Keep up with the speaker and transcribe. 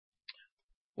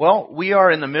Well, we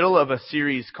are in the middle of a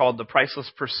series called The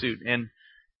Priceless Pursuit, and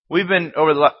we've been,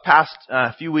 over the past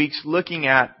few weeks, looking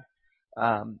at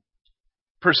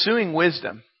pursuing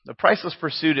wisdom. The priceless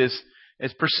pursuit is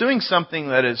pursuing something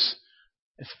that is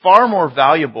far more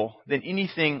valuable than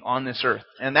anything on this earth,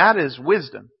 and that is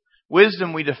wisdom.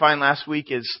 Wisdom, we defined last week,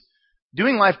 is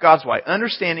doing life God's way,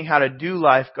 understanding how to do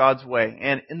life God's way.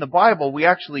 And in the Bible, we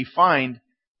actually find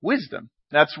wisdom.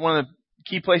 That's one of the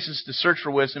key places to search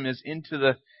for wisdom is into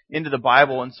the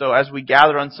Bible. And so as we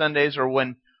gather on Sundays or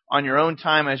when on your own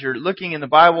time as you're looking in the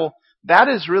Bible, that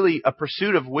is really a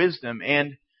pursuit of wisdom.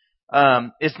 And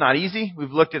it's not easy.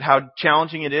 We've looked at how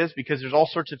challenging it is because there's all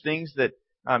sorts of things that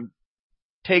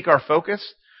take our focus.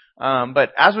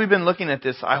 But as we've been looking at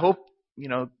this, I hope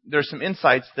there's some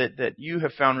insights that you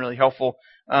have found really helpful.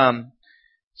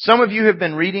 Some of you have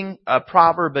been reading a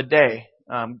proverb a day,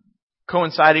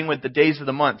 coinciding with the days of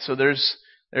the month. So there's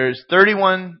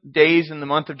 31 days in the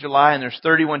month of July, and there's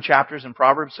 31 chapters in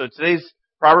Proverbs. So today's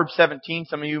Proverbs 17.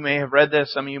 Some of you may have read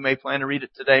this. Some of you may plan to read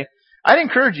it today. I'd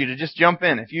encourage you to just jump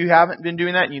in. If you haven't been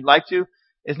doing that and you'd like to,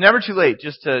 it's never too late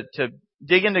just to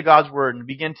dig into God's Word and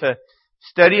begin to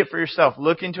study it for yourself.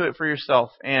 Look into it for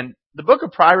yourself. And the book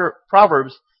of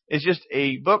Proverbs is just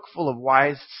a book full of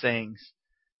wise sayings.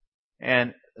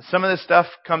 And some of this stuff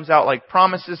comes out like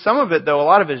promises. Some of it, though, a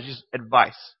lot of it is just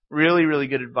advice. Really, really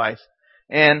good advice.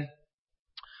 And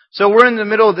so we're in the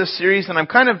middle of this series, and I'm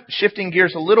kind of shifting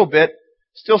gears a little bit,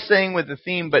 still staying with the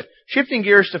theme, but shifting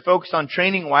gears to focus on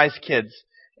training wise kids.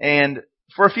 And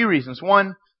for a few reasons.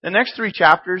 One, the next three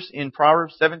chapters in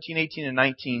Proverbs 17, 18, and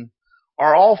 19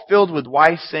 are all filled with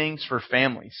wise sayings for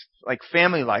families, like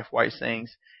family life wise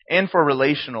sayings, and for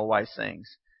relational wise sayings.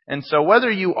 And so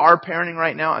whether you are parenting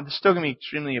right now, it's still going to be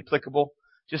extremely applicable.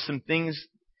 Just some things,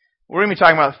 we're going to be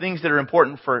talking about things that are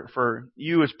important for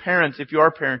you as parents, if you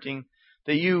are parenting,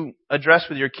 that you address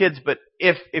with your kids. But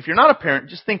if you're not a parent,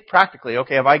 just think practically,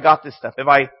 okay, have I got this stuff?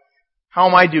 How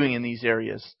am I doing in these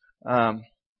areas? But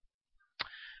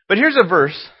here's a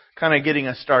verse kind of getting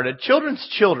us started. Children's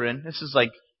children, this is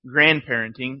like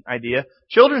grandparenting idea.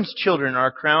 Children's children are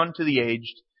a crown to the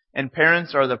aged, and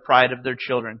parents are the pride of their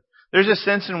children. There's a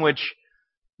sense in which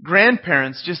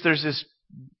grandparents, there's this,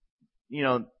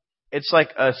 it's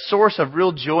like a source of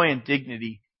real joy and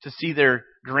dignity to see their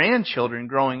grandchildren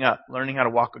growing up, learning how to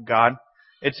walk with God.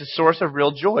 It's a source of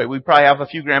real joy. We probably have a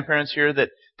few grandparents here that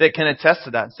can attest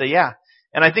to that and say, yeah.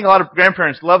 And I think a lot of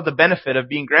grandparents love the benefit of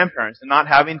being grandparents and not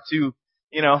having to,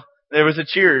 there was a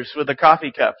cheers with a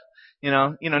coffee cup.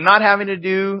 Not having to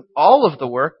do all of the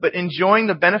work, but enjoying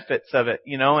the benefits of it,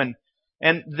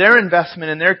 and their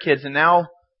investment in their kids, and now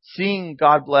seeing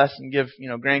God bless and give,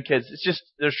 grandkids.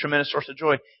 There's tremendous source of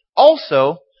joy.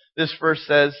 Also, this verse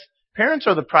says, parents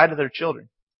are the pride of their children.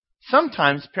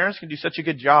 Sometimes parents can do such a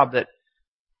good job that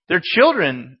their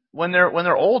children, when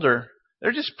they're older,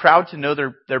 they're just proud to know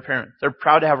their parents. They're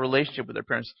proud to have a relationship with their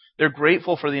parents. They're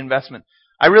grateful for the investment.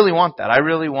 I really want that. I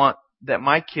really want that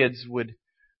my kids would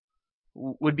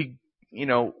be,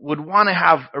 would want to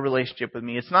have a relationship with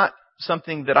me. It's not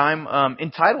something that I'm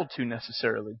entitled to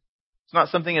necessarily. It's not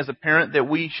something as a parent that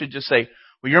we should just say,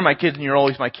 well, you're my kid and you're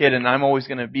always my kid and I'm always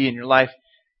going to be in your life.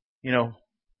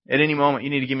 At any moment you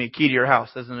need to give me a key to your house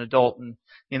as an adult, and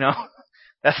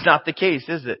that's not the case,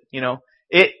 is it?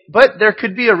 But there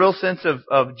could be a real sense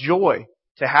of joy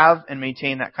to have and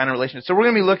maintain that kind of relationship. So we're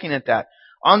going to be looking at that.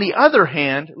 On the other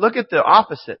hand, look at the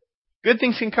opposite. Good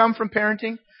things can come from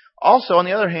parenting. Also, on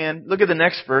the other hand, look at the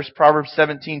next verse, Proverbs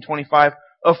 17:25.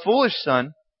 A foolish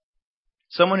son,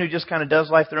 someone who just kind of does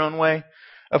life their own way,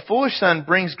 a foolish son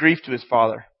brings grief to his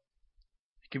father.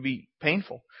 It can be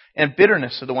painful. And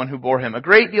bitterness to the one who bore him. A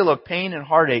great deal of pain and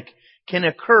heartache can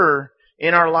occur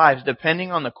in our lives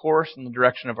depending on the course and the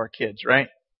direction of our kids, right?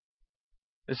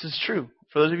 This is true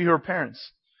for those of you who are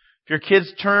parents. If your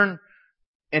kids turn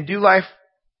and do life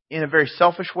in a very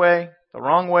selfish way, the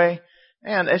wrong way,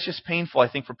 and it's just painful,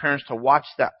 I think, for parents to watch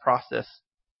that process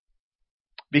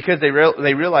because they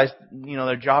realize,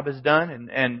 their job is done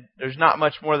and there's not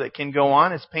much more that can go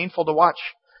on. It's painful to watch.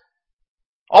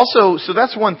 Also, so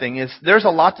that's one thing, is there's a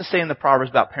lot to say in the Proverbs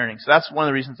about parenting. So that's one of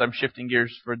the reasons I'm shifting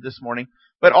gears for this morning.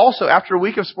 But also, after a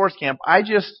week of sports camp, I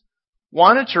just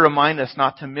wanted to remind us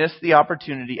not to miss the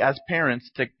opportunity as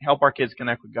parents to help our kids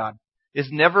connect with God. It's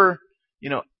never,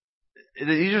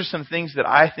 these are some things that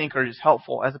I think are just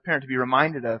helpful as a parent to be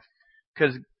reminded of,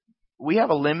 because we have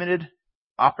a limited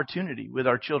opportunity with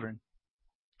our children.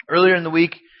 Earlier in the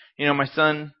week, two of my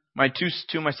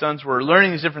sons were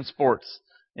learning these different sports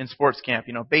in sports camp,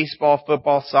 baseball,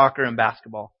 football, soccer, and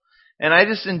basketball. And I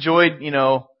just enjoyed,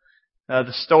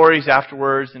 the stories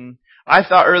afterwards. And I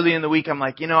thought early in the week, I'm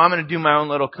like, I'm going to do my own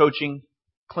little coaching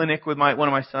clinic with one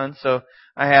of my sons. So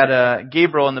I had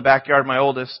Gabriel in the backyard, my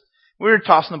oldest. We were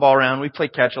tossing the ball around. We play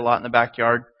catch a lot in the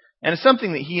backyard. And it's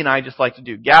something that he and I just like to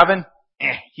do. Gavin,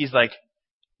 he's like,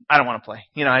 I don't want to play.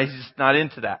 He's just not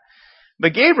into that.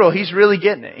 But Gabriel, he's really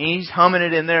getting it. He's humming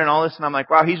it in there and all this. And I'm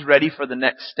like, wow, he's ready for the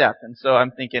next step. And so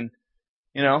I'm thinking,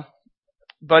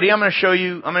 buddy, I'm going to show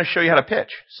you how to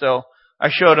pitch. So I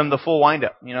showed him the full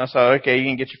windup, so okay, you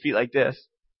can get your feet like this.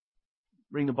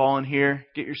 Bring the ball in here,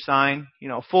 get your sign,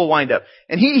 full windup.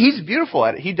 And he's beautiful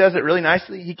at it. He does it really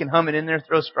nicely. He can hum it in there,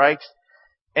 throw strikes.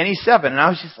 And he's 7. And I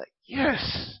was just like,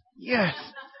 yes.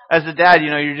 As a dad,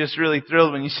 you're just really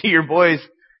thrilled when you see your boys,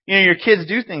 your kids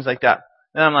do things like that.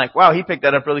 And I'm like, wow, he picked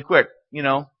that up really quick.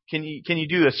 Can you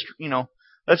do a,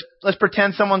 let's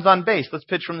pretend someone's on base. Let's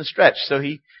pitch from the stretch. So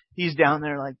he's down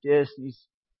there like this.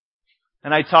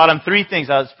 And I taught him 3 things.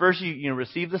 First, you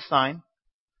receive the sign.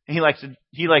 And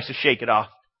he likes to shake it off.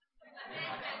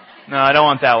 No, I don't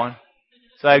want that one.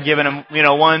 So I've given him,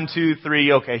 1, 2,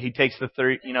 3. Okay, he takes the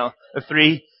 3, the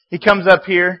 3. He comes up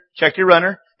here, check your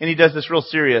runner, and he does this real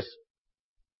serious.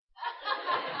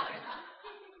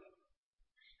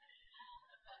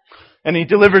 And he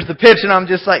delivers the pitch, and I'm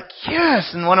just like,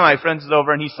 yes. And one of my friends is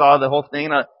over, and he saw the whole thing,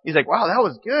 and he's like, wow, that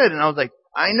was good. And I was like,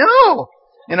 I know.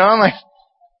 I'm like,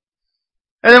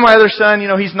 and then my other son,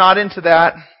 he's not into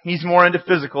that. He's more into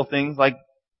physical things like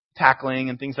tackling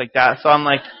and things like that. So I'm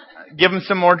like, give him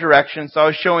some more direction. So I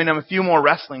was showing him a few more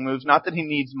wrestling moves. Not that he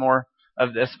needs more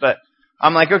of this, but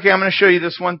I'm like, okay, I'm going to show you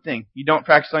this one thing. You don't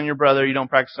practice on your brother. You don't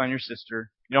practice on your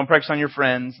sister. You don't practice on your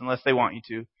friends unless they want you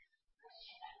to.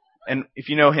 And if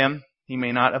you know him, he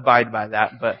may not abide by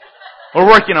that, but we're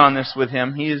working on this with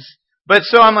him. But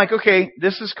so I'm like, okay,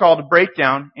 this is called a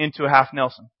breakdown into a half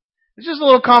Nelson. It's just a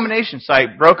little combination. So I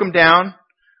broke him down.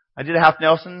 I did a half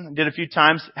Nelson. I did a few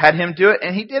times. Had him do it,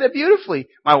 and he did it beautifully.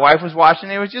 My wife was watching.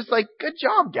 It was just like, good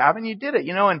job, Gavin. You did it.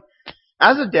 And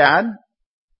as a dad,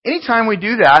 anytime we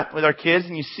do that with our kids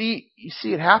and you see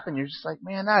it happen, you're just like,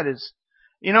 man, that is,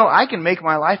 I can make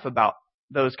my life about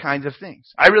those kinds of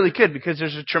things. I really could, because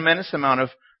there's a tremendous amount of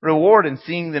reward in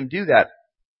seeing them do that.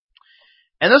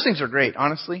 And those things are great,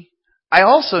 honestly. I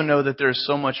also know that there's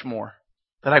so much more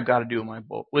that I've got to do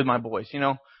with my boys.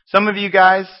 Some of you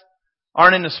guys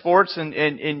aren't into sports, and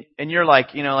you're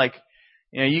like,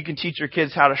 you can teach your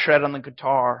kids how to shred on the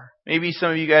guitar. Maybe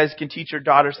some of you guys can teach your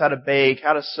daughters how to bake,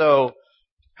 how to sew,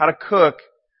 how to cook,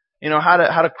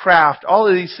 how to craft, all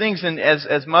of these things. And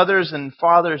as mothers and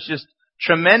fathers, just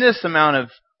tremendous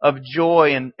amount of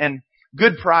joy and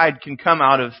good pride can come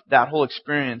out of that whole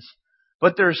experience.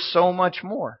 But there's so much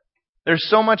more. There's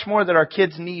so much more that our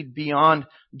kids need beyond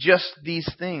just these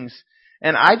things.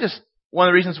 And one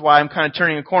of the reasons why I'm kind of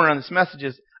turning a corner on this message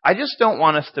is I just don't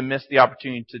want us to miss the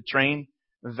opportunity to train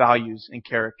values and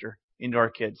character into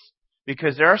our kids.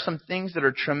 Because there are some things that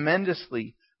are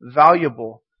tremendously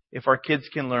valuable if our kids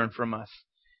can learn from us.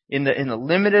 In the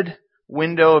limited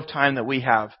window of time that we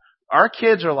have, our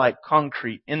kids are like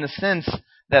concrete in the sense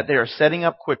that they are setting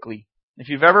up quickly. If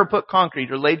you've ever put concrete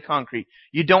or laid concrete,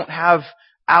 you don't have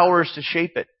hours to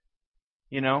shape it.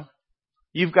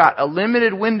 You've got a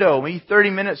limited window, maybe 30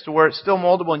 minutes, to where it's still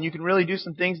moldable and you can really do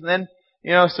some things, and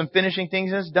then, some finishing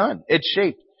things, and it's done. It's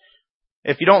shaped.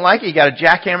 If you don't like it, you got to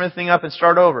jackhammer the thing up and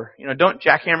start over. Don't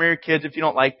jackhammer your kids if you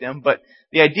don't like them. But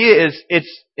the idea is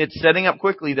it's setting up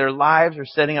quickly. Their lives are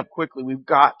setting up quickly. We've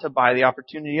got to buy the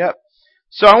opportunity up.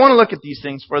 So I want to look at these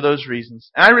things for those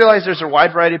reasons. And I realize there's a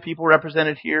wide variety of people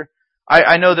represented here.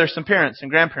 I know there's some parents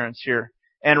and grandparents here.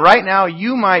 And right now,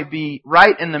 you might be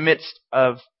right in the midst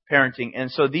of parenting. And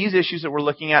so these issues that we're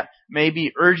looking at may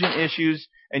be urgent issues.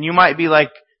 And you might be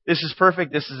like, this is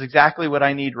perfect. This is exactly what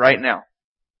I need right now.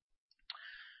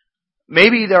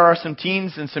 Maybe there are some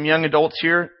teens and some young adults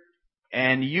here,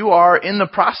 and you are in the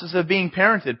process of being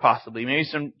parented, possibly. Maybe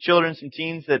some children, some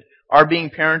teens that are being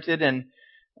parented, and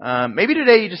maybe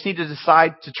today you just need to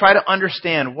decide to try to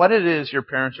understand what it is your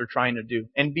parents are trying to do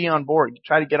and be on board.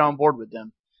 Try to get on board with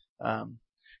them.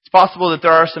 It's possible that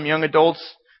there are some young adults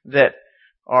that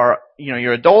are,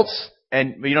 you're adults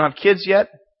and you don't have kids yet,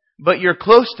 but you're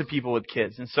close to people with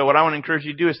kids. And so what I want to encourage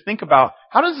you to do is think about,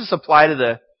 how does this apply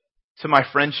to my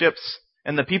friendships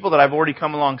and the people that I've already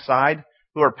come alongside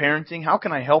who are parenting? How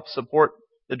can I help support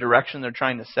the direction they're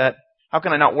trying to set? How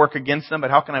can I not work against them,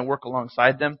 but how can I work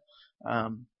alongside them?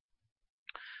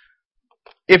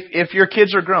 If your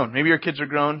kids are grown, maybe your kids are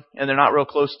grown and they're not real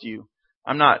close to you,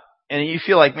 and you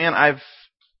feel like, man, I've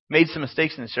made some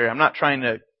mistakes in this area. I'm not trying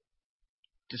to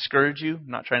discourage you.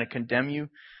 I'm not trying to condemn you.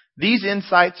 These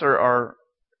insights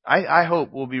I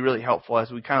hope will be really helpful as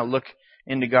we kind of look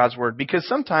into God's Word. Because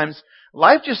sometimes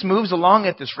life just moves along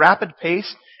at this rapid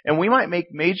pace, and we might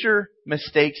make major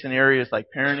mistakes in areas like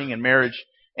parenting and marriage,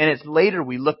 and it's later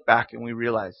we look back and we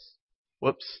realize,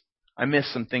 whoops, I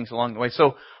missed some things along the way.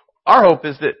 So our hope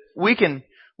is that we can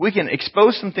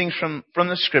expose some things from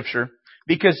the Scripture,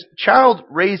 because child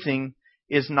raising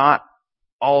is not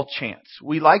all chance.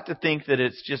 We like to think that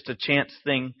it's just a chance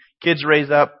thing. Kids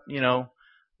raise up, 3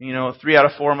 out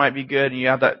of 4 might be good, and you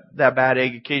have that bad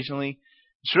egg occasionally.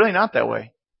 It's really not that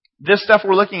way. This stuff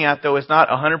we're looking at, though, is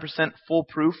not a 100%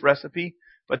 foolproof recipe,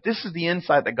 but this is the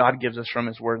insight that God gives us from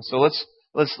His Word. So let's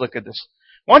look at this.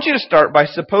 I want you to start by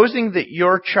supposing that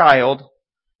your child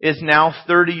is now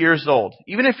 30 years old.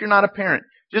 Even if you're not a parent,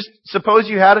 just suppose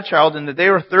you had a child and that they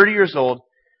were 30 years old.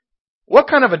 What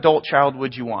kind of adult child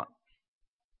would you want?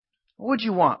 What would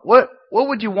you want? What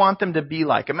would you want them to be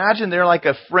like? Imagine they're like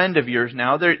a friend of yours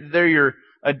now. They're your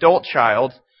adult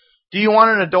child. Do you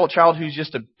want an adult child who's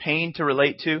just a pain to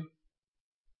relate to?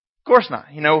 Of course not.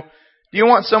 Do you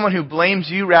want someone who blames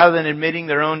you rather than admitting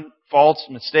their own faults,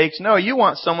 mistakes? No, you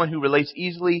want someone who relates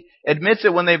easily, admits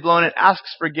it when they've blown it,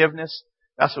 asks forgiveness.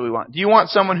 That's what we want. Do you want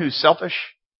someone who's selfish,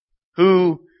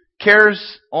 who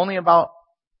cares only about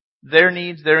their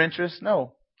needs, their interests?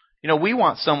 No. We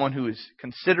want someone who is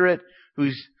considerate,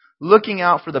 who's looking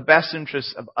out for the best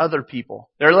interests of other people.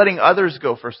 They're letting others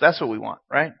go first. That's what we want,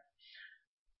 right?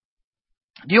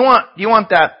 Do you want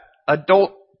that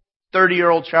adult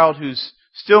 30-year-old child who's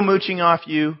still mooching off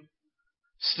you,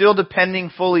 still depending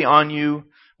fully on you,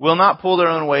 will not pull their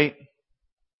own weight?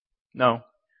 No.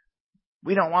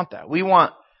 We don't want that. We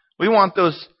want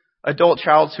those adult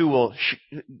childs who will,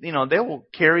 they will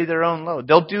carry their own load.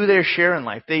 They'll do their share in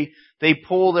life. They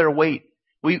pull their weight.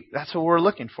 That's what we're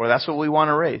looking for. That's what we want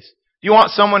to raise. Do you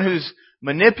want someone who's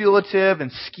manipulative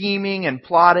and scheming and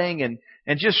plotting and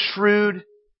just shrewd?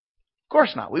 Of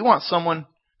course not. We want someone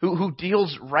who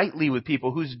deals rightly with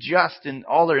people, who's just in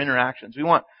all their interactions. We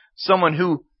want someone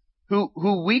who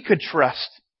we could trust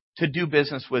to do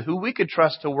business with, who we could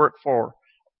trust to work for,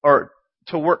 or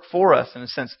to work for us in a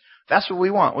sense. That's what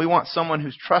we want. We want someone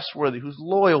who's trustworthy, who's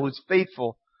loyal, who's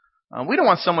faithful. We don't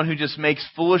want someone who just makes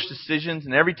foolish decisions,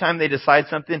 and every time they decide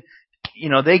something,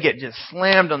 they get just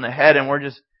slammed on the head, and we're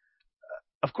just...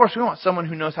 Of course, we want someone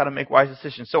who knows how to make wise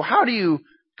decisions. So how do you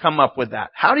come up with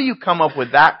that? How do you come up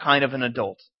with that kind of an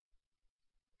adult?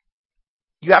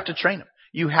 You have to train them.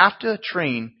 You have to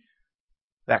train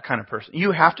that kind of person.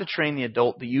 You have to train the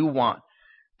adult that you want.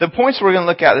 The points we're going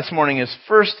to look at this morning is,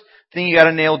 first thing you got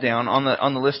to nail down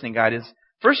on the listening guide is,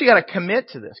 first you got to commit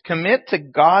to this. Commit to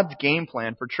God's game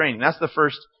plan for training. That's the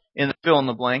first in the fill in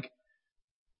the blank.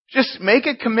 Just make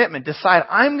a commitment. Decide,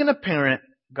 I'm going to parent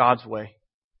God's way.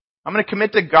 I'm going to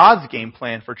commit to God's game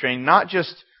plan for training, not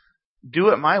just do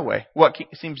it my way. What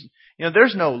seems,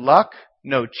 there's no luck,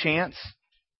 no chance,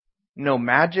 no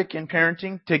magic in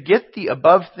parenting. To get the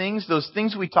above things, those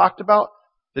things we talked about,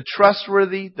 the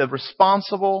trustworthy, the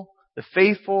responsible, the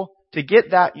faithful, to get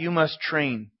that, you must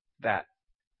train that.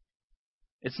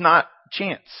 It's not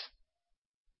chance.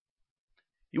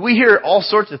 We hear all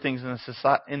sorts of things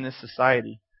in this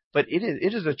society, but it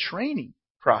is a training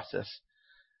process.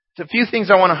 There's a few things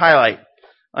I want to highlight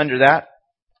under that.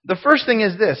 The first thing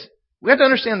is this. We have to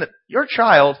understand that your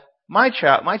child, my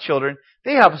children,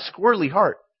 they have a squirrely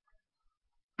heart.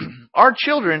 Our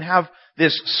children have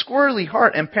this squirrely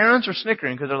heart, and parents are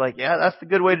snickering because they're like, yeah, that's the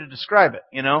good way to describe it.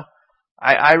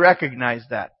 I recognize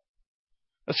that.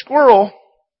 A squirrel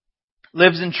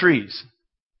lives in trees.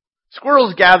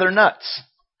 Squirrels gather nuts.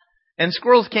 And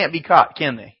squirrels can't be caught,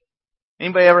 can they?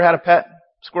 Anybody ever had a pet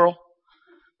squirrel?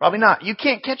 Probably not. You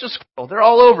can't catch a squirrel. They're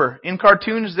all over. In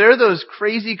cartoons, they're those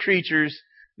crazy creatures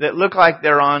that look like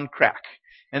they're on crack.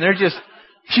 And they're just,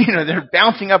 they're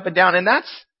bouncing up and down. And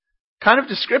that's kind of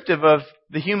descriptive of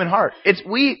the human heart.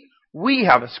 We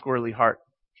have a squirrely heart.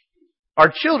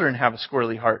 Our children have a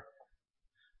squirrely heart.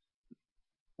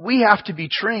 We have to be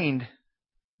trained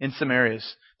in some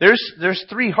areas. There's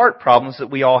 3 heart problems that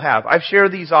we all have. I've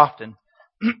shared these often.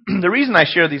 The reason I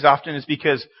share these often is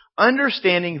because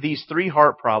understanding these 3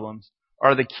 heart problems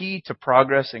are the key to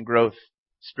progress and growth,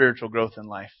 spiritual growth in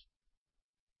life.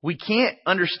 We can't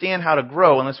understand how to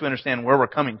grow unless we understand where we're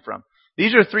coming from.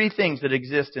 These are 3 things that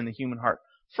exist in the human heart.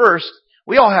 First,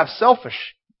 we all have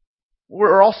selfish.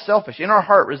 We're all selfish. In our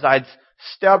heart resides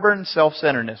stubborn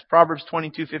self-centeredness. Proverbs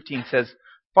 22:15 says,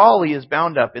 "Folly is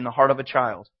bound up in the heart of a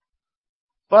child,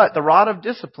 but the rod of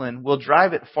discipline will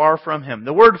drive it far from him."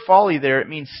 The word folly there, it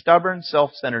means stubborn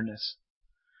self-centeredness.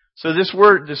 So this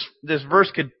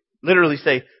verse could literally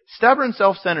say, stubborn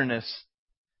self-centeredness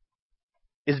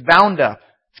is bound up.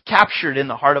 It's captured in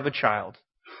the heart of a child.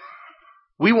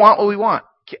 We want what we want.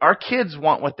 Our kids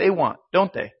want what they want,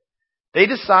 don't they? They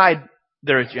decide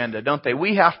their agenda, don't they?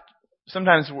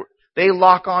 Sometimes they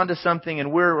lock onto something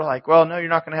and we're like, well, no, you're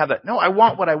not going to have that. No, I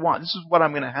want what I want. This is what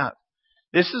I'm going to have.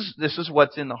 This is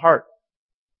what's in the heart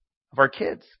of our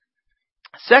kids.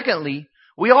 Secondly,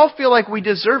 we all feel like we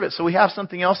deserve it, so we have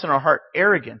something else in our heart,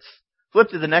 arrogance. Flip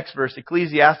to the next verse,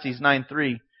 Ecclesiastes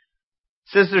 9:3. It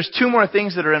says there's two more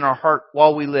things that are in our heart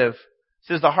while we live. It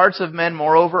says the hearts of men,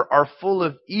 moreover, are full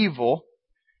of evil.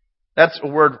 That's a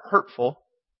word, hurtful.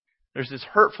 There's this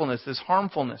hurtfulness, this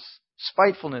harmfulness,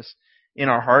 spitefulness in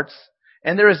our hearts.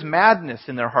 And there is madness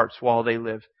in their hearts while they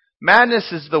live.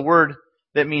 Madness is the word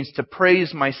that means to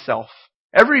praise myself.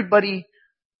 Everybody,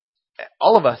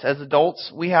 all of us as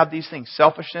adults, we have these things.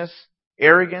 Selfishness,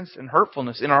 arrogance, and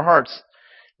hurtfulness in our hearts.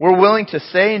 We're willing to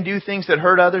say and do things that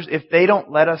hurt others if they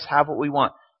don't let us have what we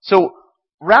want. So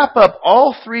wrap up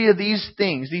all three of these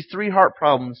things, these three heart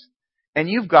problems, and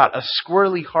you've got a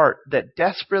squirrely heart that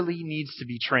desperately needs to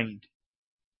be trained.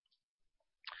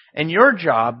 And your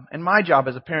job, and my job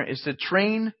as a parent, is to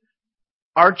train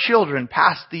our children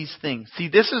past these things. See,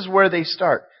 this is where they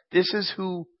start. This is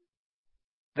who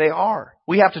they are.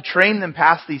 We have to train them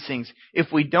past these things.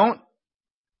 If we don't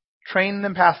train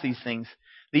them past these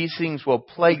things will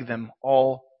plague them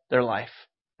all their life.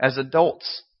 As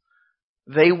adults,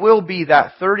 they will be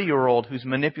that 30-year-old who's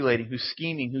manipulating, who's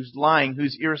scheming, who's lying,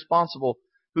 who's irresponsible,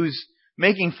 who's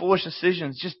making foolish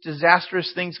decisions, just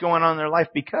disastrous things going on in their life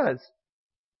because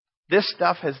this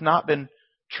stuff has not been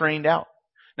trained out.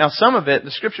 Now, some of it,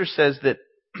 the Scripture says that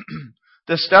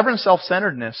the stubborn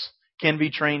self-centeredness can be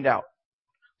trained out.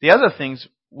 The other things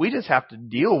we just have to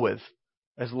deal with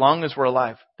as long as we're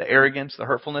alive. The arrogance, the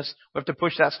hurtfulness, we have to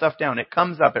push that stuff down. It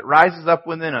comes up, it rises up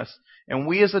within us. And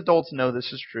we as adults know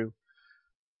this is true.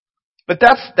 But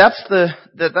that's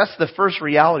the first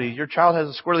reality. Your child has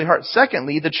a squirrely heart.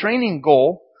 Secondly, the training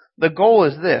goal, the goal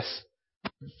is this.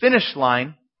 Finish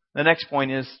line, the next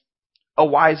point is a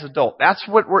wise adult. That's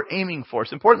what we're aiming for.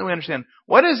 It's important that we understand,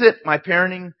 what's my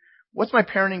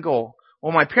parenting goal?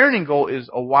 Well, my parenting goal is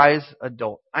a wise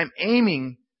adult. I'm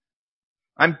parenting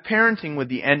with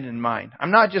the end in mind.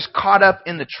 I'm not just caught up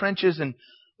in the trenches and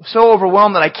so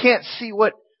overwhelmed that I can't see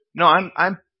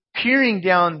I'm peering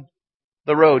down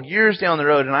the road, years down the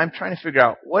road, and I'm trying to figure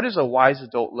out, what does a wise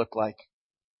adult look like?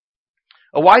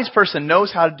 A wise person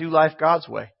knows how to do life God's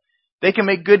way. They can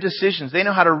make good decisions. They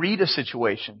know how to read a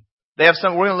situation. We're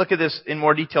going to look at this in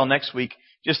more detail next week,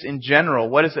 just in general.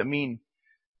 What does it mean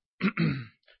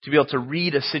to be able to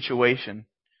read a situation?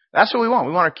 That's what we want.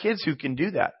 We want our kids who can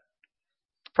do that.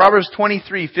 Proverbs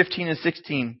 23:15 and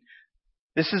 16.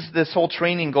 This is this whole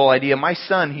training goal idea. My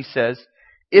son, he says,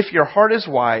 if your heart is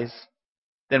wise,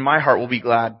 then my heart will be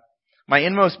glad. My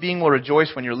inmost being will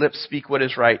rejoice when your lips speak what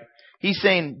is right. He's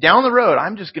saying, down the road,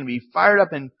 I'm just going to be fired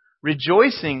up and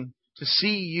rejoicing to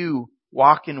see you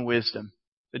walk in wisdom,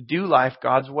 to do life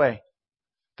God's way.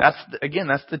 That's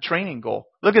the training goal.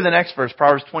 Look at the next verse,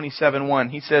 Proverbs 27:1.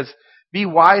 He says, be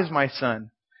wise, my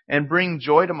son, and bring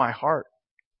joy to my heart.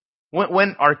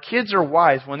 When our kids are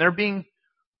wise, when they're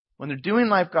doing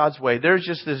life God's way, there's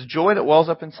just this joy that wells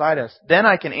up inside us. Then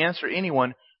I can answer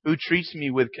anyone who treats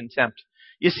me with contempt.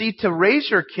 You see, to raise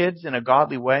your kids in a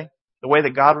godly way, the way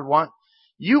that God would want,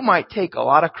 you might take a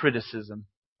lot of criticism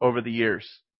over the years.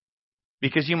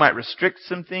 Because you might restrict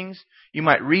some things. You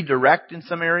might redirect in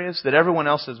some areas that everyone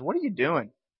else says, what are you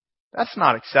doing? That's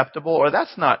not acceptable, or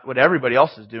that's not what everybody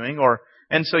else is doing.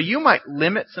 And so you might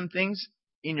limit some things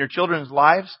in your children's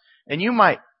lives, and you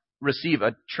might receive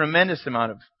a tremendous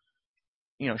amount of,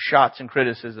 shots and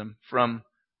criticism from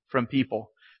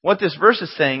people. What this verse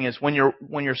is saying is when your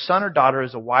son or daughter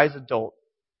is a wise adult,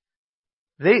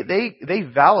 they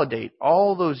validate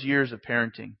all those years of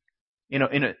parenting,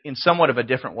 in somewhat of a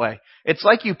different way. It's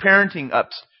like you parenting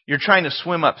you're trying to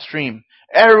swim upstream.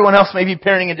 Everyone else may be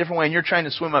parenting a different way and you're trying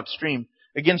to swim upstream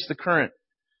against the current.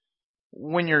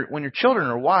 When your children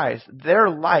are wise, their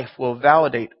life will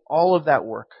validate all of that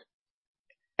work.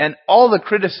 And all the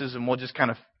criticism will just kind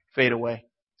of fade away.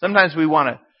 Sometimes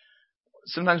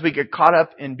we get caught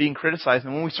up in being criticized,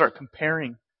 and when we start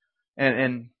comparing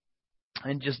and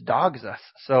just dogs us.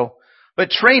 But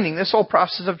training, this whole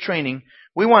process of training,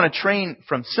 we want to train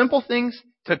from simple things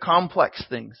to complex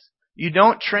things. You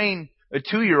don't train a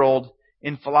 2-year-old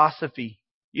in philosophy.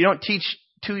 You don't teach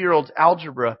 2-year-olds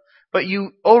algebra. But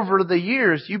over the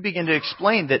years, you begin to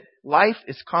explain that life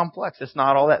is complex. It's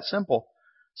not all that simple.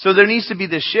 So there needs to be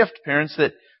this shift, parents,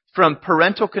 that from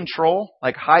parental control,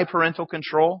 like high parental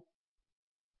control,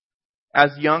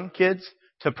 as young kids,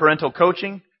 to parental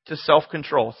coaching, to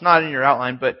self-control. It's not in your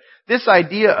outline, but this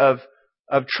idea of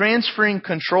of transferring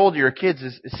control to your kids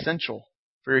is essential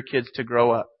for your kids to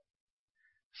grow up.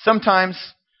 Sometimes,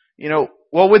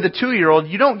 with a 2-year-old,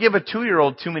 you don't give a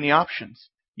 2-year-old too many options.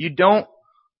 You don't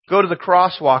go to the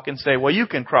crosswalk and say, well, you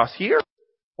can cross here,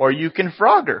 or you can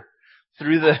Frogger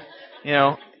through the,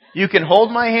 you can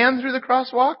hold my hand through the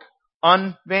crosswalk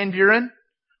on Van Buren,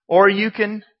 or you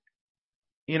can,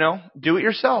 do it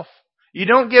yourself. You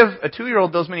don't give a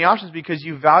 2-year-old those many options because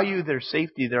you value their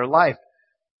safety, their life.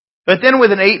 But then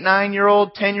with an 8,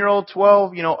 9-year-old, 10-year-old,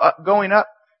 12, going up,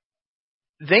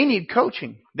 they need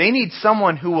coaching. They need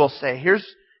someone who will say, here's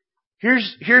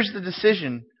the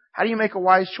decision. How do you make a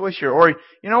wise choice here? Or,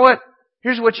 you know what?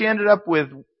 Here's what you ended up with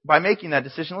by making that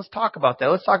decision. Let's talk about that.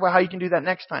 Let's talk about how you can do that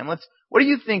next time. What do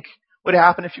you think would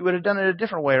happen if you would have done it a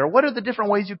different way? Or what are the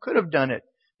different ways you could have done it?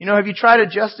 Have you tried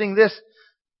adjusting this?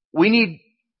 We need,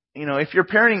 if you're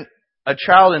parenting a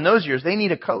child in those years, they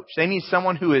need a coach. They need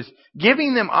someone who is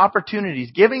giving them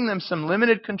opportunities, giving them some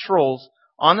limited controls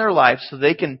on their life so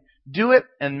they can do it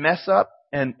and mess up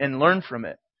and learn from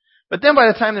it. But then by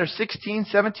the time they're 16,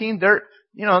 17,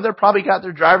 they're probably got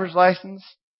their driver's license.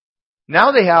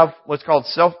 Now they have what's called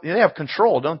they have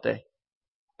control, don't they?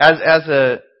 As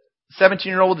a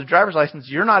 17-year-old with a driver's license,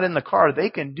 you're not in the car. They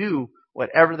can do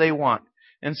whatever they want.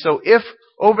 And so if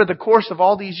over the course of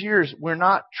all these years we're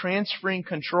not transferring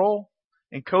control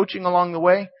and coaching along the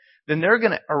way, then they're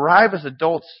going to arrive as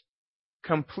adults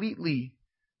completely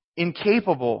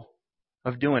incapable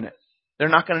of doing it. They're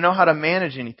not going to know how to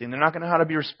manage anything. They're not going to know how to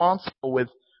be responsible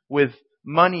with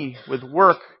money, with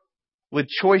work, with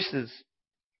choices.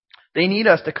 They need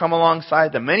us to come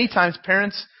alongside them. Many times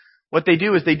parents, what they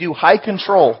do is they do high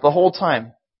control the whole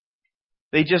time.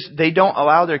 They don't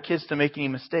allow their kids to make any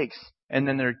mistakes. And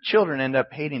then their children end up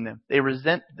hating them. They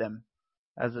resent them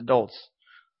as adults.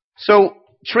 So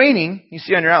training, you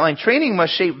see on your outline, training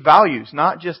must shape values,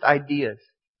 not just ideas.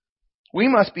 We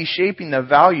must be shaping the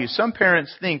values. Some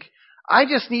parents think, I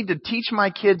just need to teach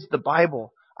my kids the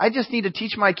Bible. I just need to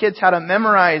teach my kids how to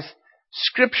memorize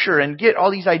Scripture and get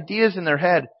all these ideas in their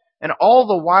head. And all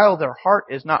the while their heart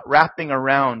is not wrapping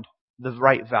around the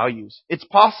right values. It's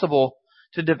possible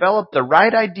to develop the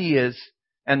right ideas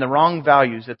and the wrong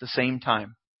values at the same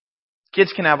time.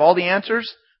 Kids can have all the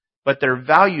answers, but their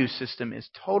value system is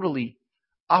totally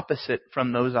opposite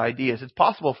from those ideas. It's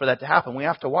possible for that to happen. We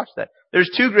have to watch that. There's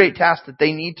 2 great tasks that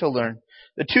they need to learn.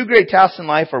 The 2 great tasks in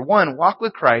life are, 1, walk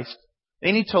with Christ.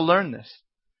 They need to learn this.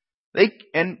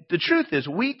 And the truth is,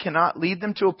 we cannot lead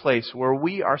them to a place where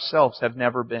we ourselves have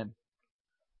never been.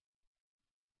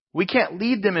 We can't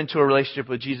lead them into a relationship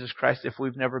with Jesus Christ if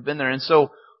we've never been there. And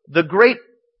so the great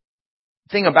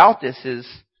thing about this is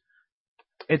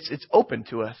it's open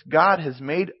to us. God has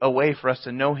made a way for us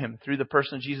to know Him through the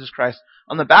person of Jesus Christ.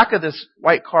 On the back of this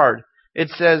white card, it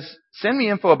says, send me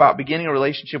info about beginning a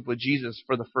relationship with Jesus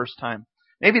for the first time.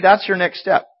 Maybe that's your next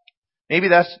step. Maybe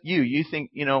that's you. You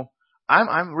think,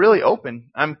 I'm really open.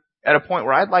 I'm at a point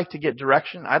where I'd like to get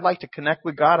direction. I'd like to connect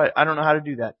with God. I don't know how to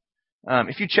do that.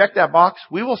 If you check that box,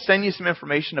 we will send you some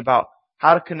information about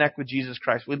how to connect with Jesus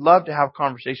Christ. We'd love to have a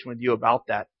conversation with you about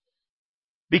that.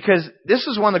 Because this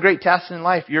is one of the great tasks in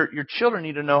life. Your children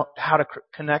need to know how to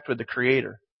connect with the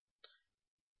Creator.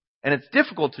 And it's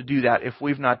difficult to do that if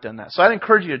we've not done that. So I'd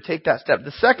encourage you to take that step.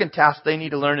 The second task they need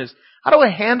to learn is, how do I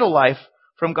handle life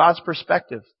from God's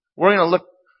perspective? We're going to look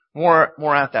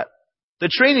more at that. The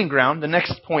training ground, the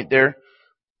next point there,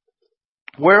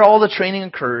 where all the training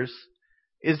occurs,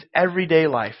 is everyday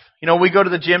life. We go to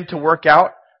the gym to work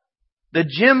out. The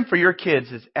gym for your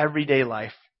kids is everyday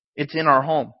life. It's in our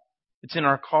home. It's in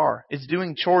our car. It's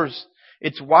doing chores.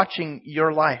 It's watching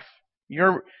your life,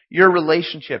 your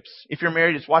relationships. If you're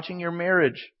married, it's watching your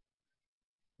marriage.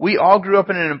 We all grew up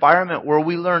in an environment where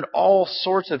we learned all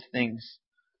sorts of things.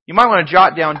 You might want to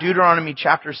jot down Deuteronomy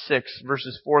chapter 6,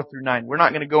 verses 4 through 9. We're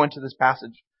not going to go into this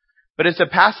passage. But it's a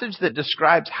passage that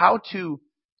describes how to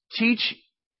teach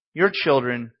your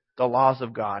children the laws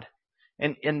of God.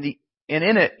 And in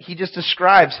it, he just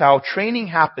describes how training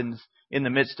happens in the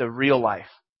midst of real life.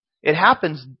 It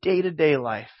happens day-to-day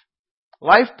life.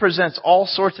 Life presents all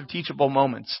sorts of teachable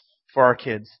moments for our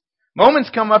kids. Moments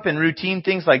come up in routine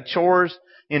things like chores,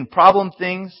 in problem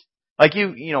things, like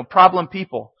problem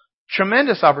people.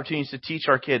 Tremendous opportunities to teach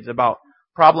our kids about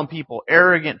problem people,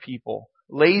 arrogant people,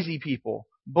 lazy people,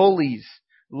 bullies,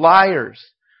 liars.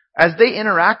 As they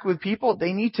interact with people,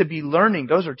 they need to be learning.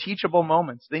 Those are teachable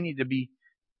moments. They need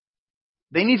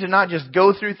to not just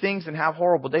go through things and have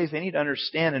horrible days. They need to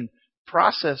understand and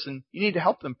process, and you need to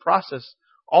help them process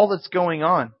all that's going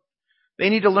on. They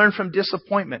need to learn from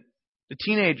disappointment. The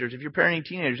teenagers, if you're parenting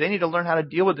teenagers, they need to learn how to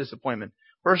deal with disappointment.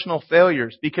 personal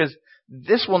failures, because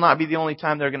this will not be the only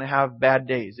time they're going to have bad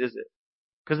days, is it?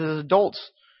 Because as adults,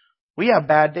 we have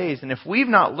bad days, and if we've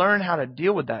not learned how to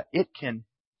deal with that, it can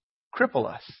cripple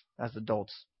us as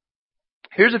adults.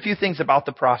 Here's a few things about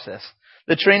the process.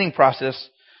 The training process,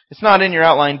 it's not in your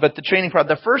outline, but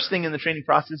the first thing in the training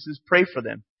process is pray for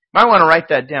them. You might want to write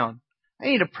that down. I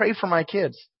need to pray for my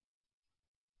kids.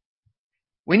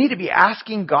 We need to be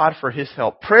asking God for His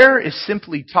help. Prayer is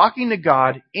simply talking to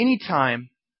God anytime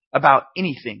about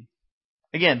anything.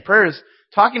 Again, prayer is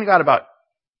talking to God about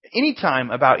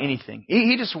anytime about anything.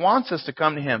 He just wants us to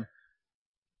come to Him,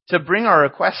 to bring our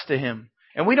requests to Him.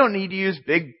 And we don't need to use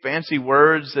big fancy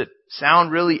words that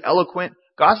sound really eloquent.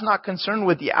 God's not concerned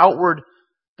with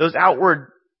those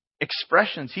outward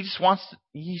expressions. He just wants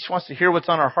to hear what's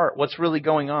on our heart, what's really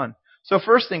going on. So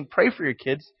first thing, pray for your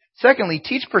kids. Secondly,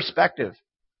 teach perspective.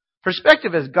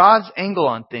 Perspective is God's angle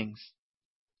on things.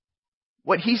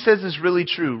 What He says is really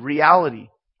true. Reality.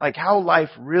 Like how life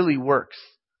really works.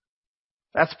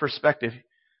 That's perspective.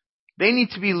 They need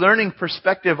to be learning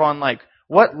perspective on like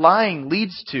what lying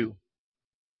leads to.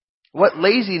 What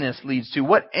laziness leads to.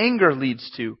 What anger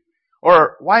leads to.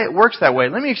 Or why it works that way.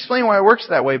 Let me explain why it works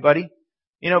that way, buddy.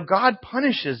 God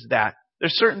punishes that.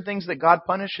 There's certain things that God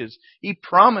punishes. He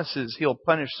promises He'll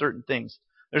punish certain things.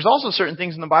 There's also certain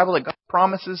things in the Bible that God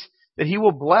promises that He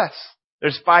will bless.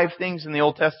 There's 5 things in the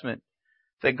Old Testament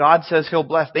that God says He'll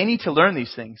bless. They need to learn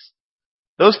these things.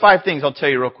 Those 5 things I'll tell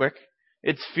you real quick.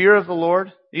 It's fear of the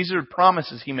Lord. These are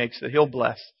promises He makes that He'll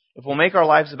bless. If we'll make our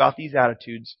lives about these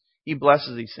attitudes, He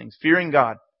blesses these things. Fearing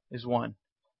God is one.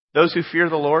 Those who fear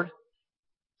the Lord,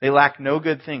 they lack no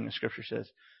good thing, the Scripture says.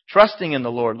 Trusting in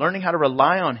the Lord, learning how to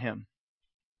rely on Him.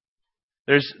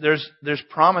 There's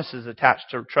promises attached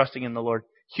to trusting in the Lord.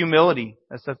 Humility,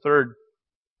 that's the third.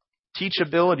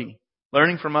 Teachability,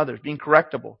 learning from others, being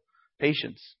correctable,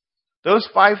 patience. Those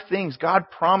 5 things God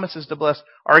promises to bless.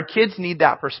 Our kids need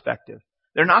that perspective.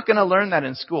 They're not going to learn that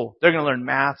in school. They're going to learn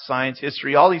math, science,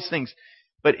 history, all these things.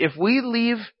 But if we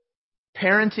leave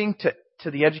parenting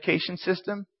to the education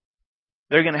system,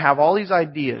 they're going to have all these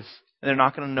ideas, and they're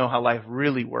not going to know how life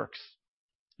really works.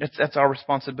 That's our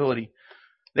responsibility.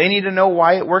 They need to know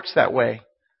why it works that way.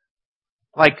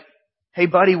 Like, hey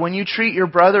buddy, when you treat your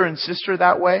brother and sister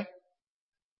that way,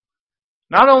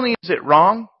 not only is it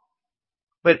wrong,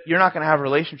 but you're not going to have a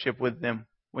relationship with them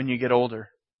when you get older.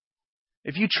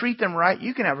 If you treat them right,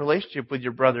 you can have a relationship with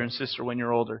your brother and sister when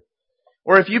you're older.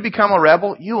 Or if you become a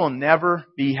rebel, you will never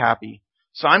be happy.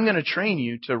 So I'm going to train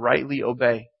you to rightly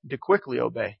obey, to quickly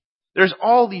obey. There's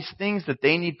all these things that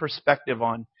they need perspective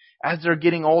on. As they're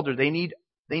getting older, they need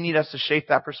us to shape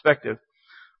that perspective.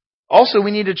 Also,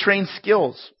 we need to train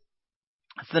skills.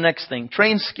 That's the next thing.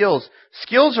 Train skills.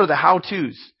 Skills are the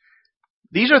how-tos.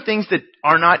 These are things that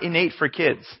are not innate for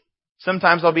kids.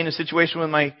 Sometimes I'll be in a situation with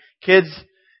my kids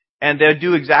and they'll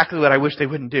do exactly what I wish they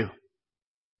wouldn't do.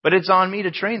 But it's on me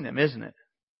to train them, isn't it?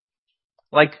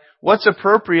 Like, what's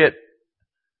appropriate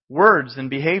words and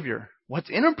behavior? What's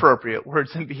inappropriate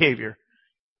words and behavior?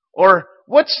 Or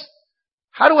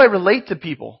how do I relate to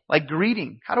people? Like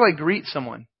greeting. How do I greet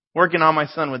someone? Working on my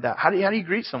son with that. How do you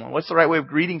greet someone? What's the right way of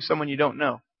greeting someone you don't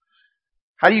know?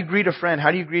 How do you greet a friend?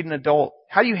 How do you greet an adult?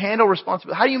 How do you handle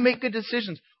responsibility? How do you make good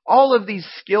decisions? All of these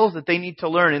skills that they need to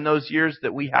learn in those years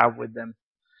that we have with them.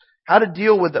 How to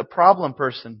deal with a problem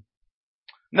person.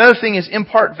 Another thing is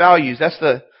impart values. That's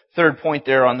the third point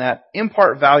there on that.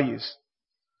 Impart values.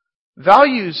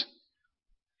 Values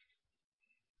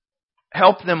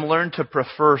help them learn to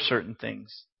prefer certain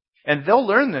things. And they'll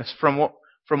learn this from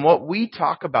what we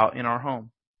talk about in our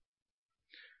home.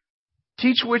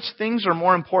 Teach which things are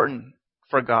more important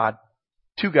for God,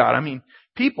 to God. I mean,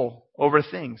 people over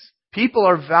things. People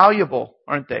are valuable,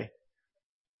 aren't they?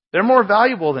 They're more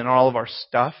valuable than all of our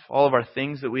stuff, all of our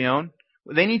things that we own.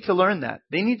 They need to learn that.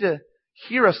 They need to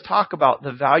hear us talk about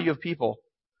the value of people.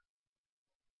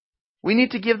 We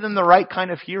need to give them the right kind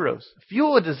of heroes.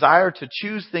 Fuel a desire to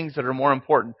choose things that are more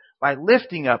important by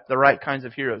lifting up the right kinds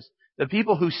of heroes. The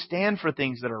people who stand for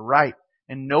things that are right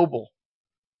and noble.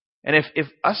 And if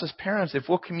us as parents, if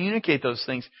we'll communicate those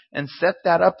things and set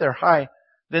that up there high,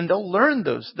 then they'll learn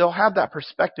those. They'll have that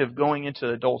perspective going into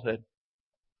adulthood.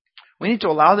 We need to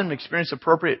allow them to experience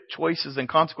appropriate choices and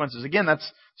consequences. Again,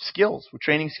 that's skills. We're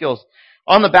training skills.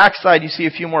 On the backside, you see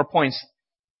a few more points.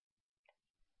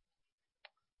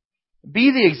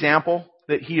 Be the example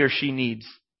that he or she needs.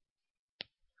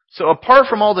 So apart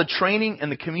from all the training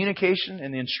and the communication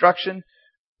and the instruction,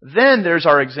 then there's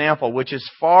our example, which is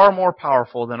far more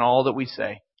powerful than all that we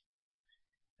say.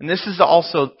 And this is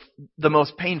also the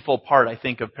most painful part, I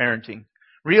think, of parenting.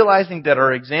 Realizing that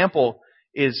our example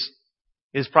is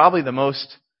is probably the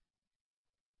most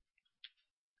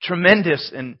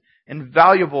tremendous and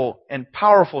valuable and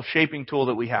powerful shaping tool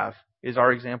that we have, is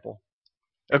our example.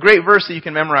 A great verse that you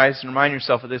can memorize and remind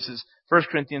yourself of this is 1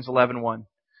 Corinthians 11:1.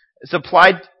 It's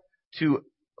applied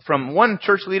from one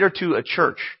church leader to a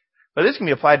church. But this can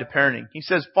be applied to parenting. He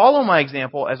says, follow my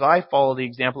example as I follow the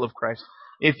example of Christ.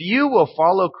 If you will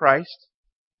follow Christ,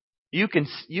 you can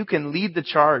lead the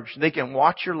charge. They can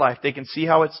watch your life. They can see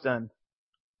how it's done.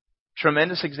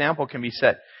 Tremendous example can be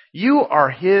set. You are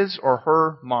his or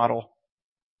her model.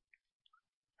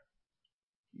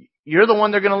 You're the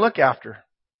one they're going to look after.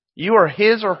 You are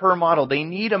his or her model. They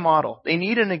need a model. They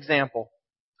need an example.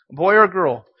 Boy or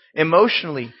girl,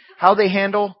 emotionally, how they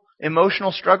handle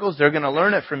emotional struggles, they're going to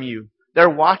learn it from you. They're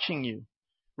watching you.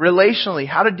 Relationally,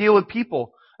 how to deal with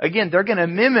people. Again, they're going to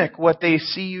mimic what they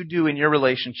see you do in your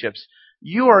relationships.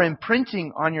 You are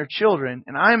imprinting on your children,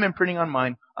 and I am imprinting on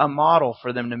mine, a model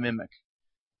for them to mimic.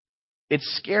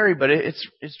 It's scary, but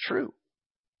it's true.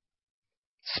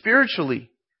 Spiritually,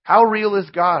 how real is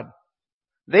God?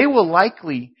 They will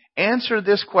likely answer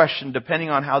this question depending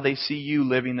on how they see you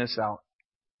living this out.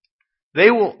 They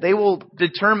will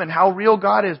determine how real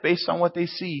God is based on what they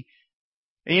see.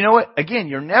 And you know what? Again,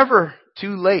 you're never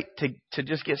too late to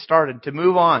just get started, to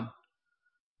move on.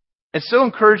 It's so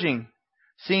encouraging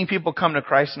seeing people come to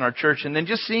Christ in our church and then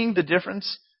just seeing the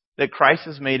difference that Christ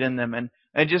has made in them and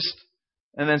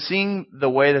then seeing the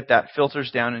way that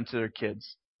filters down into their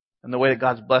kids and the way that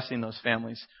God's blessing those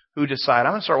families who decide,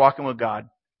 I'm going to start walking with God.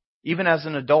 Even as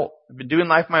an adult, I've been doing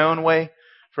life my own way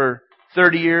for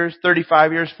 30 years,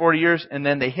 35 years, 40 years, and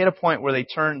then they hit a point where they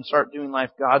turn and start doing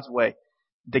life God's way.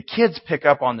 The kids pick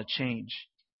up on the change,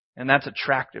 and that's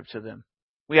attractive to them.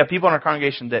 We have people in our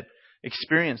congregation that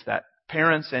experience that.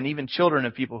 Parents and even children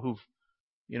of people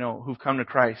who've come to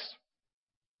Christ.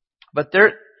 But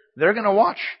they're going to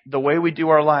watch the way we do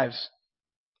our lives.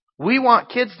 We want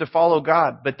kids to follow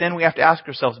God, but then we have to ask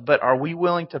ourselves, but are we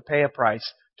willing to pay a price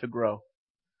to grow?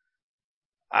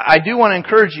 I do want to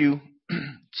encourage you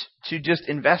to just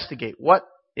investigate what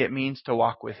it means to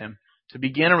walk with Him, to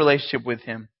begin a relationship with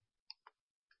Him.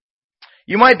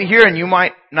 You might be here and you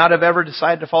might not have ever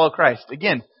decided to follow Christ.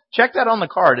 Again, check that on the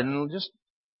card and just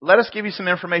let us give you some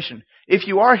information. If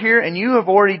you are here and you have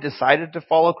already decided to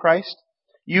follow Christ,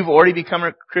 you've already become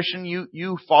a Christian,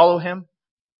 you follow Him,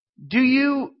 do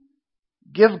you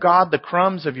give God the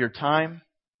crumbs of your time,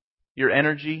 your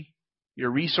energy, your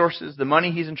resources, the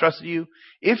money He's entrusted you?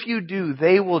 If you do,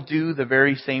 they will do the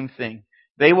very same thing.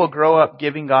 They will grow up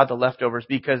giving God the leftovers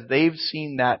because they've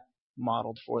seen that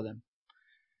modeled for them.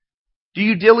 Do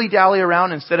you dilly-dally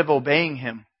around instead of obeying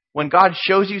Him? When God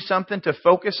shows you something to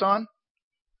focus on,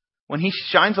 when He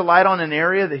shines a light on an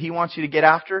area that He wants you to get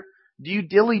after, do you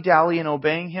dilly-dally in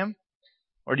obeying Him?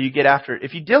 Or do you get after it?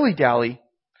 If you dilly-dally,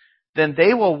 then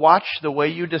they will watch the way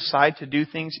you decide to do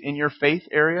things in your faith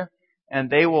area, and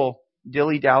they will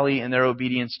dilly-dally in their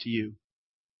obedience to you.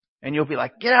 And you'll be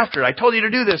like, get after it. I told you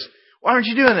to do this. Why aren't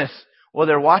you doing this? Well,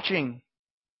 they're watching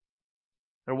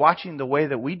the way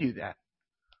that we do that.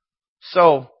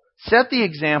 So, set the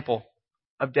example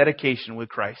of dedication with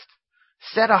Christ.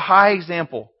 Set a high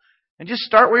example. And just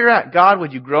start where you're at. God,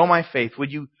 would you grow my faith?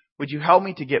 Would you help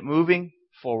me to get moving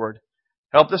forward?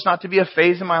 Help this not to be a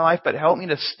phase in my life, but help me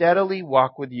to steadily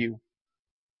walk with you.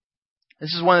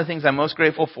 This is one of the things I'm most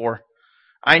grateful for.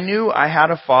 I knew I had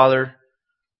a father,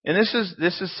 and this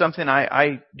is something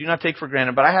I do not take for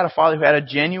granted, but I had a father who had a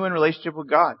genuine relationship with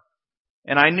God.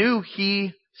 And I knew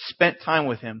he spent time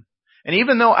with Him. And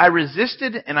even though I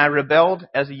resisted and I rebelled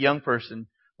as a young person,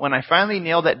 when I finally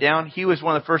nailed that down, he was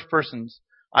one of the first persons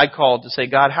I called to say,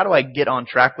 God, how do I get on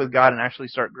track with God and actually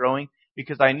start growing?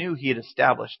 Because I knew He had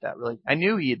established that, really. I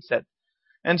knew He had said.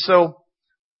 And so,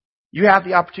 you have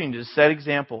the opportunity to set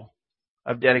example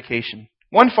of dedication.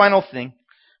 One final thing.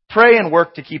 Pray and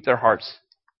work to keep their hearts.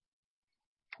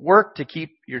 Work to keep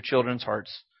your children's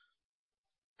hearts.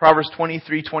 Proverbs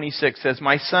 23:26 says,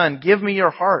 my son, give me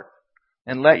your heart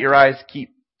and let your eyes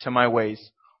keep to my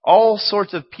ways. All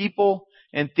sorts of people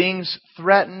and things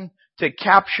threaten to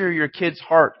capture your kids'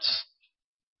 hearts.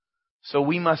 So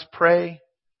we must pray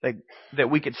that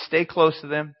we could stay close to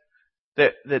them,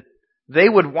 that they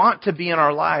would want to be in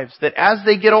our lives, that as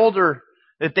they get older,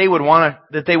 that they would want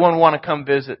to come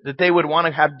visit, that they would want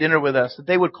to have dinner with us, that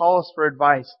they would call us for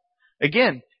advice.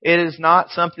 Again, it is not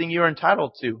something you're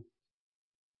entitled to.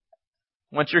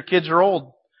 Once your kids are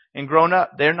old and grown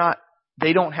up,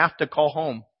 they don't have to call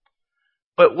home.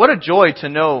 But what a joy to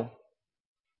know,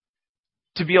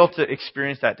 to be able to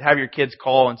experience that, to have your kids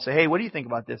call and say, hey, what do you think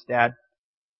about this, Dad?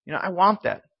 I want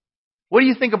that. What do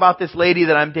you think about this lady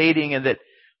that I'm dating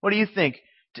what do you think?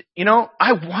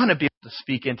 I want to be able to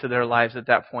speak into their lives at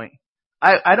that point.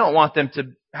 I don't want them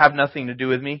to have nothing to do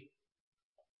with me.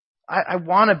 I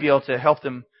want to be able to help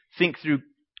them think through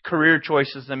career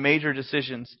choices and major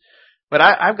decisions. But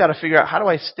I've got to figure out how do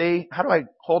I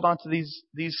hold on to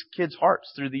these kids'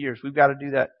 hearts through the years. We've got to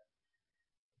do that.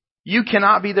 You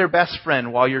cannot be their best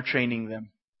friend while you're training them.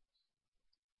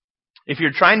 If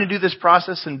you're trying to do this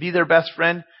process and be their best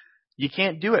friend, you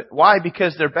can't do it. Why?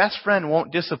 Because their best friend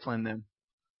won't discipline them,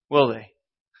 will they?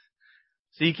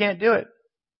 So you can't do it.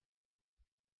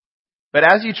 But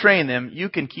as you train them, you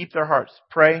can keep their hearts.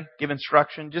 Pray, give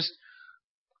instruction, just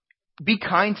be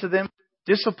kind to them,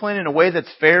 discipline in a way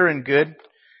that's fair and good.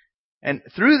 And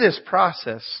through this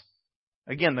process,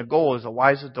 again, the goal is a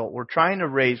wise adult. We're trying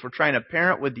to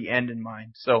parent with the end in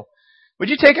mind. So, would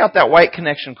you take out that white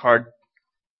connection card?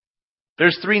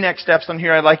 There's 3 next steps on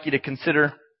here I'd like you to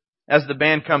consider as the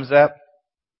band comes up.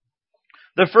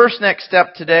 The first next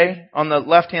step today, on the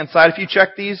left-hand side, if you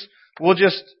check these, we'll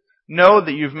just know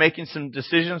that you're making some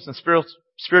decisions, some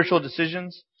spiritual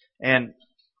decisions, and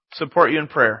support you in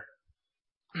prayer.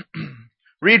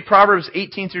 Read Proverbs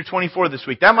 18 through 24 this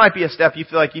week. That might be a step you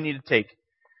feel like you need to take.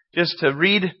 Just to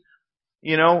read,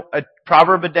 a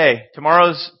proverb a day.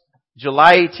 Tomorrow's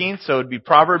July 18th, so it would be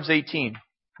Proverbs 18.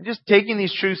 And just taking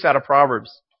these truths out of Proverbs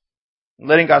and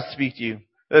letting God speak to you.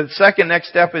 The second next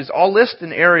step is I'll list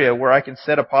an area where I can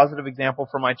set a positive example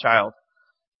for my child.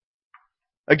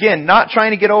 Again, not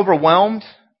trying to get overwhelmed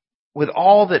with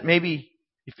all that maybe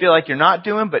you feel like you're not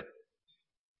doing, but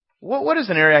what is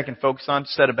an area I can focus on to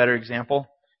set a better example?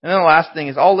 And then the last thing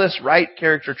is I'll list right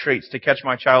character traits to catch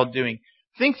my child doing.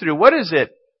 Think through what is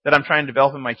it that I'm trying to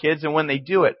develop in my kids, and when they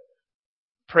do it,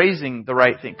 praising the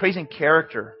right thing, praising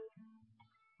character.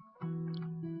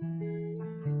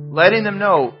 Letting them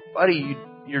know, buddy,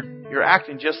 you're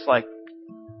acting just like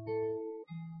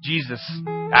Jesus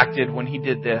acted when He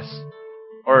did this.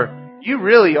 Or you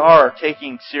really are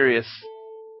taking serious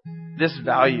this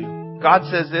value. God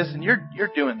says this and you're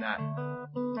doing that.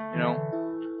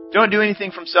 Don't do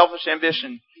anything from selfish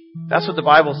ambition. That's what the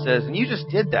Bible says. And you just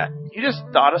did that. You just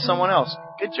thought of someone else.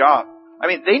 Good job.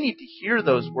 They need to hear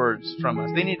those words from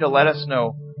us. They need to let us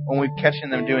know when we're catching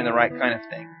them doing the right kind of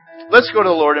thing. Let's go to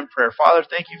the Lord in prayer. Father,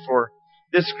 thank you for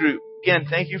this group. Again,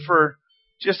 thank you for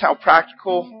just how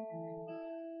practical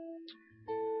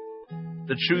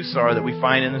the truths are that we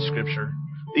find in the Scripture.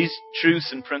 These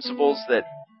truths and principles that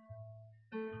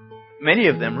many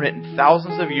of them written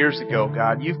thousands of years ago,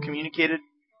 God, you've communicated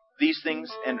these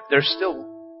things and they're still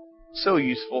so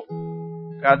useful.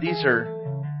 God, these are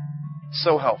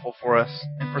so helpful for us.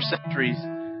 And for centuries,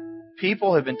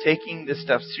 people have been taking this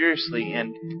stuff seriously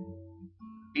and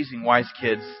raising wise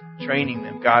kids, training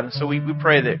them, God. And so we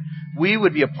pray that we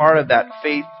would be a part of that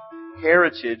faith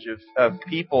heritage of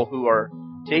people who are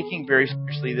taking very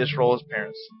seriously this role as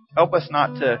parents. Help us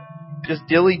not to just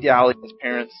dilly-dally as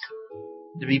parents,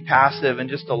 to be passive and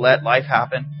just to let life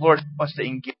happen. Lord, help us to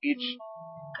engage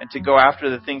and to go after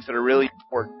the things that are really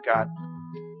important, God.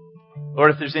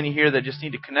 Lord, if there's any here that just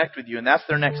need to connect with you and that's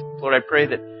their next, Lord, I pray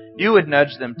that you would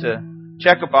nudge them to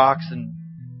check a box and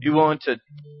be willing to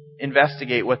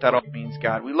investigate what that all means,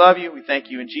 God. We love you. We thank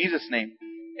you. In Jesus' name,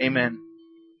 amen.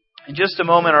 In just a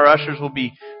moment, our ushers will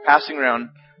be passing around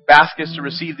baskets to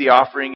receive the offering.